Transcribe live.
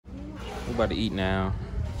We about to eat now.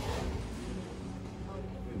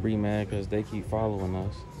 Bree mad because they keep following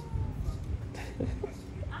us.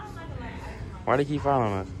 Why they keep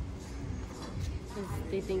following us? Because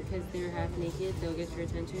they think because they're half naked, they'll get your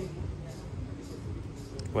attention.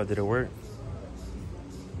 What, did it work?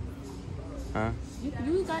 Huh?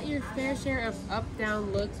 You got your fair share of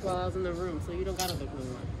up-down looks while I was in the room, so you don't gotta look no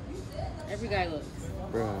more. Every guy looks.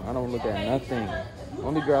 Bro, I don't look at nothing.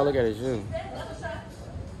 Only girl I look at is you.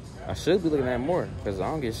 I should be looking at more because I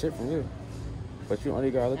don't get shit from you. But you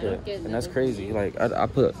only girl I look at. And that's crazy. Like, I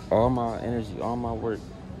put all my energy, all my work.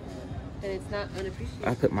 And it's not unappreciated.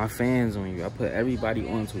 I put my fans on you. I put everybody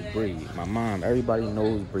onto Bree. My mom, everybody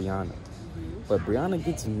knows Brianna. But Brianna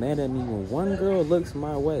gets mad at me when one girl looks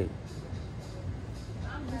my way.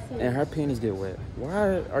 And her panties get wet.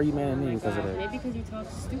 Why are you mad at me because of that? Maybe because you talk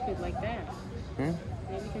stupid like that. Hmm?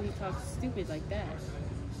 Maybe because you talk stupid like that.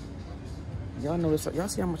 Y'all know this. Y'all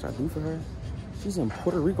see how much I do for her? She's in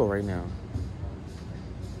Puerto Rico right now.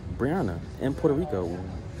 Brianna in Puerto Rico.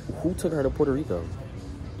 Who took her to Puerto Rico?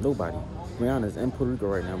 Nobody. Brianna's in Puerto Rico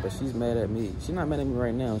right now, but she's mad at me. She's not mad at me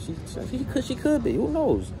right now. She could be. Who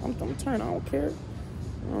knows? I'm turned. I don't care. You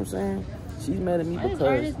know what I'm saying? She's mad at me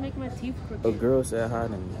because make my teeth crooked? a girl said hi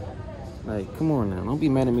to me. Like, come on now. Don't be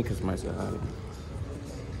mad at me because somebody said hi to me.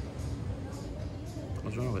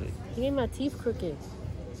 What's wrong with it? He made my teeth crooked.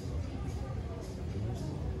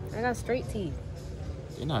 I got straight teeth.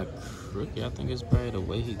 They're not crooked. I think it's probably the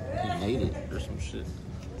way he made it or some shit.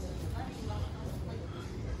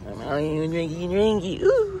 I ain't even drinky,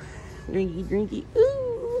 ooh. Drinky,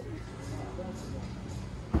 ooh.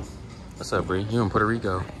 What's up, Bree? You in Puerto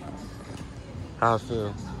Rico? How I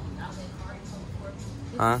feel?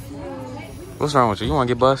 Huh? What's wrong with you? You want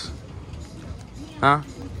to get bust? Huh?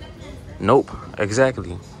 Nope.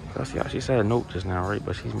 Exactly. She said nope just now, right?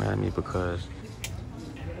 But she's mad at me because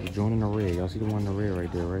you joining the red. Y'all see the one in the red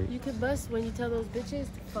right there, right? You could bust when you tell those bitches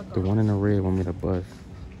to fuck off. The one in the red want me to bust.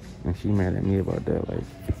 And she mad at me about that. Like,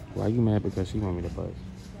 why you mad because she want me to bust?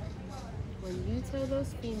 When you tell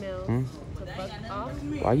those females to fuck off.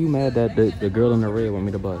 Why you mad that the girl in the red want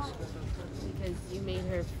me to bust? Because you made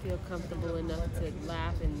her feel comfortable enough to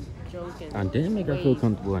laugh and joke and I didn't make her feel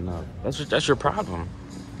comfortable enough. That's your problem.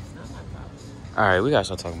 Alright, we gotta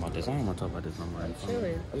start talking about this. I don't want to talk about this no more. I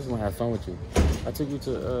just want to have fun with you. I took you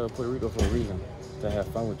to Puerto Rico for a reason. To have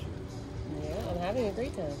fun with you. Yeah, I'm having a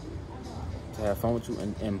great time. To have fun with you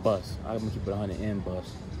and bust. I'm gonna keep it 100 and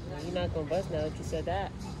bust. You're not gonna bust now that you said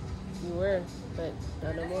that. You were, but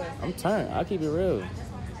not no more. I'm turned. I'll keep it real.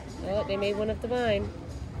 Oh, they made one up the vine.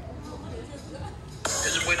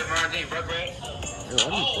 Is it with the Vine Day, Rugrat? Yo,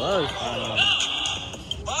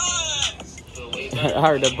 I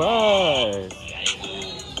heard the buzz.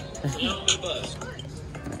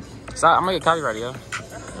 Stop, I'm gonna get copyrighted, yo.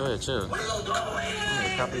 Go ahead, chill. I'm gonna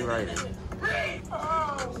get copyrighted.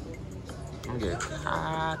 I'm gonna get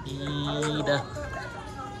copied.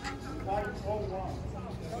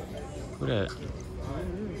 Who that?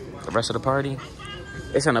 The rest of the party?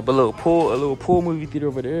 They setting up a little pool movie theater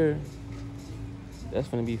over there. That's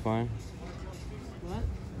gonna be fun. What?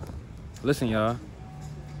 Listen, y'all.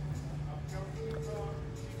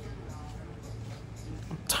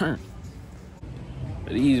 Turn.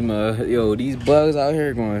 These bugs out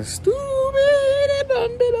here going stupid. They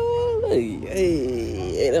done bit all up.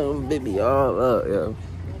 Hey, they done bit me all up, yo.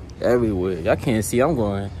 Everywhere. Y'all can't see. I'm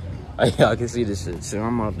going. Y'all can see this shit. So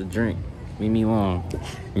I'm off the drink. Leave me alone.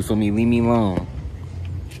 You feel me? Leave me alone.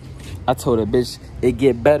 I told a bitch it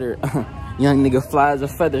get better. Young nigga fly as a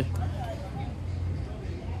feather.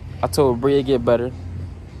 I told Bree it get better.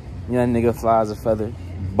 Young nigga fly as a feather.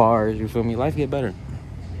 Bars, you feel me? Life get better.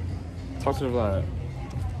 Talk to the vlog.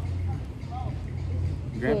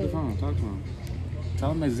 Grab the phone. Talk to him.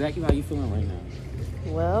 Tell him exactly how you feeling right now.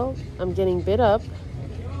 Well, I'm getting bit up.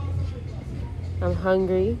 I'm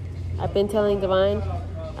hungry. I've been telling Divine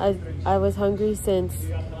I was hungry since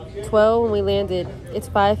 12 when we landed. It's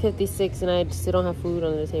 5:56 and I still don't have food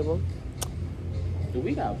on the table. Dude,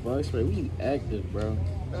 we got bug spray. We active, bro.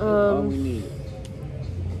 That's all we need.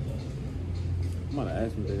 I'm gonna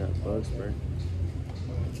ask them if they got bug spray.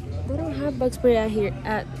 They don't have bug spray out here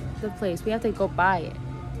at the place. We have to go buy it.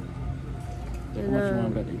 How much you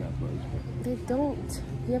want bet they got bug spray? They don't.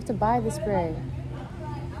 You have to buy the spray.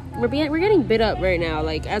 We're getting bit up right now.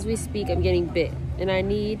 Like, as we speak, I'm getting bit. And I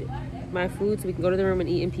need my food so we can go to the room and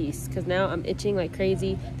eat in peace. Because now I'm itching like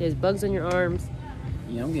crazy. There's bugs on your arms.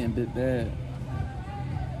 Yeah, I'm getting bit bad.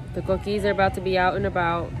 The cookies are about to be out and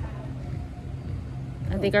about.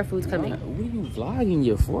 I think our food's coming. What are you vlogging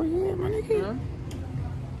your forehead, my nigga? Huh?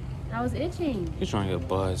 I was itching. You're trying to get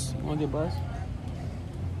buzzed. You want to get buzzed?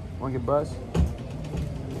 Want to get bus?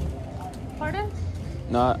 Pardon?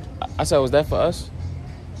 No, I said, was that for us?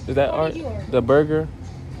 Is that What art? did you order? The burger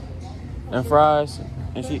and fries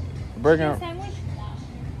and she burger. Sandwich?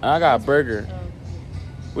 I got a burger. Oh.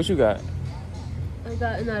 What you got? I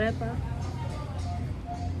got an arepa.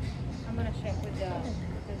 I'm gonna check with the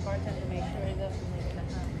bartender to make sure it doesn't make it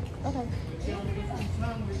a Okay.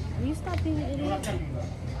 Will you stop being an idiot?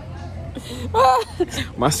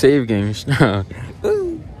 My save game.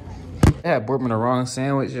 They had brought me the wrong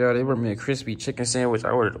sandwich, yo. They brought me a crispy chicken sandwich.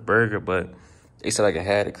 I ordered a burger, but they said I could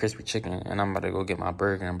have a crispy chicken, and I'm about to go get my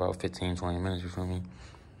burger in about 15, 20 minutes, you feel me?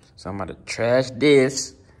 So I'm about to trash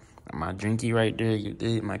this. My drinky right there, you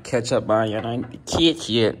did. My ketchup on you, and I ain't the kids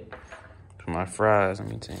yet. For my fries, let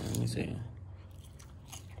me tell you, let me see.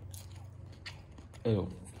 Ew.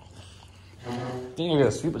 Then you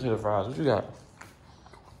got sweet potato fries. What you got?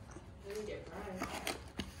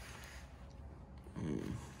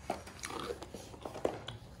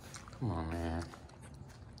 Come on, man.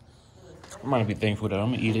 I might be thankful that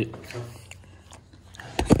I'm gonna eat it.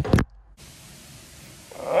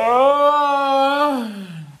 Oh,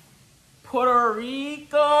 Puerto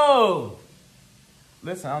Rico.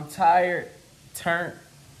 Listen, I'm tired, tired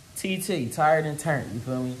and turned. You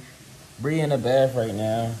feel me? Bree in the bath right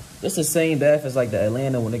now. This the same bath as like the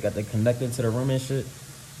Atlanta when they got the connected to the room and shit.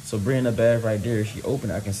 So Bree in the bath right there. She open,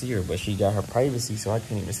 I can see her, but she got her privacy, so I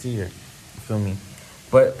can't even see her. You feel me?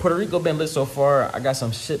 But Puerto Rico been lit so far. I got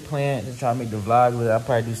some shit planned to try to make the vlog with it. I'll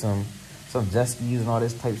probably do some jet skis and all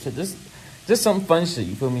this type shit. Just some fun shit,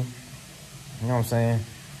 you feel me? You know what I'm saying?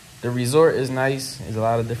 The resort is nice. There's a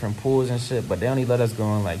lot of different pools and shit, but they only let us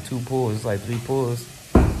go in like 2 pools. It's like 3 pools.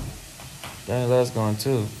 They only let us go in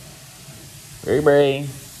 2. Bray.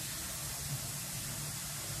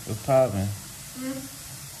 What's poppin'?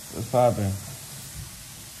 What's poppin'?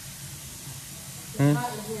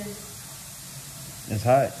 Hot in here. It's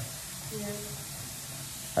hot. Yeah.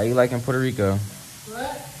 How you liking Puerto Rico?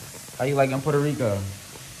 What? How you liking Puerto Rico?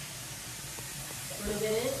 Wanna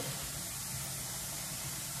get in?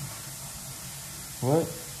 What?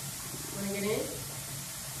 Wanna get in?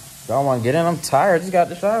 Y'all want to get in? I'm tired. I just got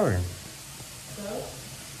the shower. So?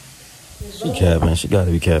 She capping. She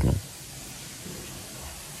gotta be capping.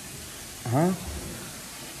 Huh?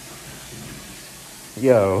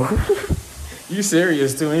 Yo. You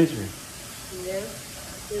serious too, ain't you? Yeah.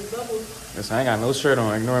 There's bubbles. Listen, I ain't got no shirt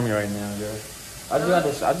on. Ignore me right now, girl. I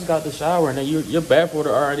just got the shower, and then your bath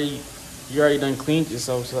water already, you already done cleaned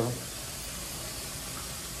yourself, so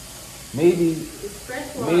maybe It's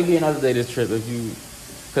fresh water. maybe another day this trip if you,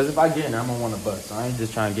 cause if I get in there, I'm gonna want a bus. So I ain't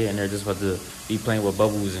just trying to get in there just for to be playing with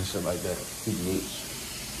bubbles and shit like that. TBH.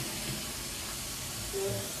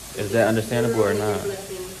 Is that understandable or not?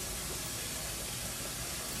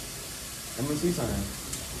 Let me see something.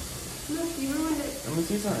 Look, you ruined it. Let me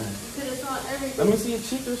see something. You could have saw everything. Let me see a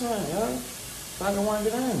cheek or something, yo. So I can want to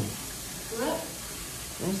get in. What?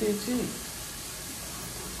 Let me see a cheek.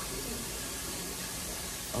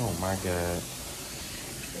 Oh my God.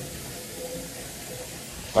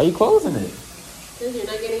 Why you closing it? Because you're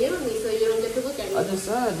not getting in on me, so you don't get to look at me. I just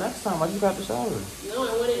said next time. I just got the shower. No,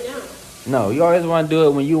 I want it now. No, you always want to do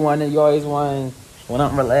it when you want it. You always want when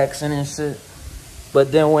I'm relaxing and shit.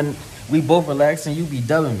 But then when we both relaxing, you be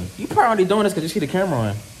dubbing me. You probably only doing this because you see the camera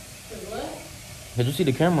on. What? Because you see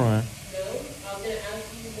the camera on. No, I was going to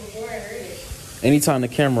ask you before I heard it. Anytime the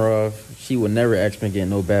camera off, she would never ask me to get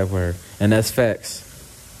no bath with her. And that's facts.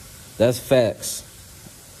 That's facts.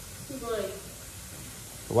 Keep going.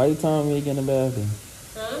 Why you telling me to get in the bathroom?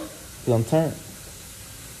 Huh? Because I'm turned.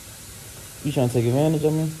 You trying to take advantage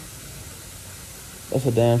of me? That's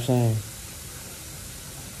a damn shame.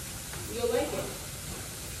 You'll like it.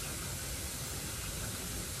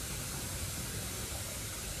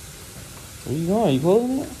 Where you going? You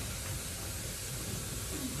closing it?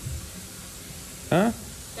 Huh?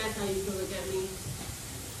 That's how you can look at me.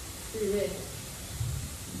 Through this.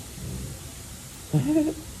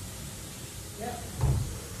 Yep.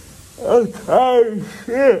 Oh,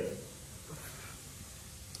 shit.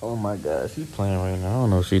 Oh my God, she playing right now. I don't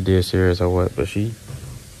know if she did serious or what, but she.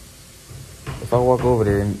 If I walk over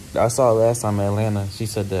there, and I saw her last time in Atlanta, she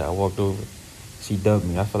said that I walked over. She dubbed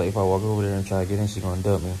me. I feel like if I walk over there and try to get in, she gonna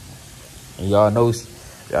dub me. And y'all know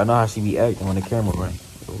how she be acting when the camera run.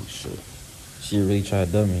 Oh shit, she really tried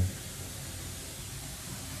to dub me.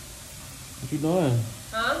 What you doing?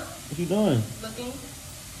 Huh? What you doing? Looking?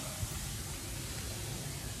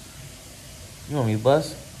 You want me to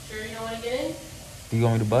bust? Sure you don't want to get in? Do you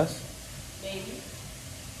want me to bust? Maybe.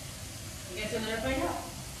 I guess you'll never find out.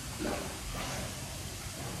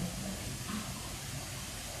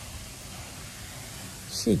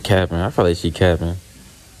 She capping. I feel like she capping.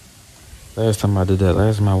 Last time I did that,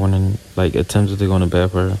 last time I went in, like, attempted to go in the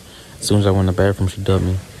bathroom. As soon as I went in the bathroom, she dubbed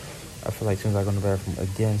me. I feel like as soon as I go in the bathroom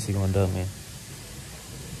again, she gonna dub me.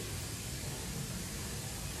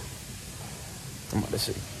 I'm about to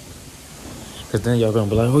see. Because then y'all gonna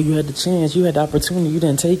be like, oh, you had the chance. You had the opportunity. You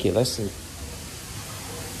didn't take it. Let's see.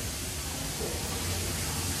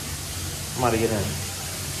 I'm about to get in.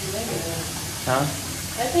 Huh?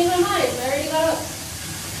 I changed my mind. I already got up.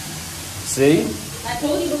 See? I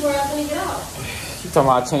told you before I was going to get out. She talking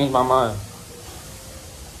about I changed my mind.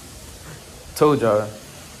 Told y'all. As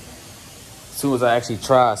soon as I actually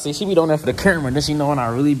try. See, she be doing that for the camera. And then she know when I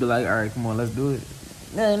really be like, all right, come on, let's do it.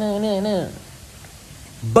 No.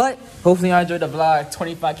 But hopefully y'all enjoyed the vlog.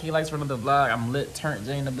 25K likes for another vlog. I'm lit, turned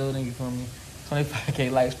Jay in the building, you feel me?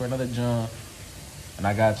 25K likes for another John. And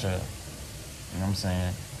I got y'all. You know what I'm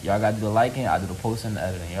saying? Y'all got to do the liking, I do the posting and the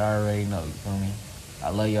editing. Y'all already know, you feel me? I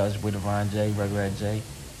love y'all. It's your boy Devon J, Rugrat J.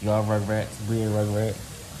 Y'all Rugrats, Bria Rugrat.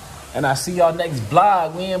 And I see y'all next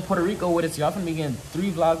vlog. We in Puerto Rico with it, so y'all finna be getting 3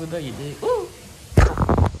 vlogs a day, you dig? Ooh.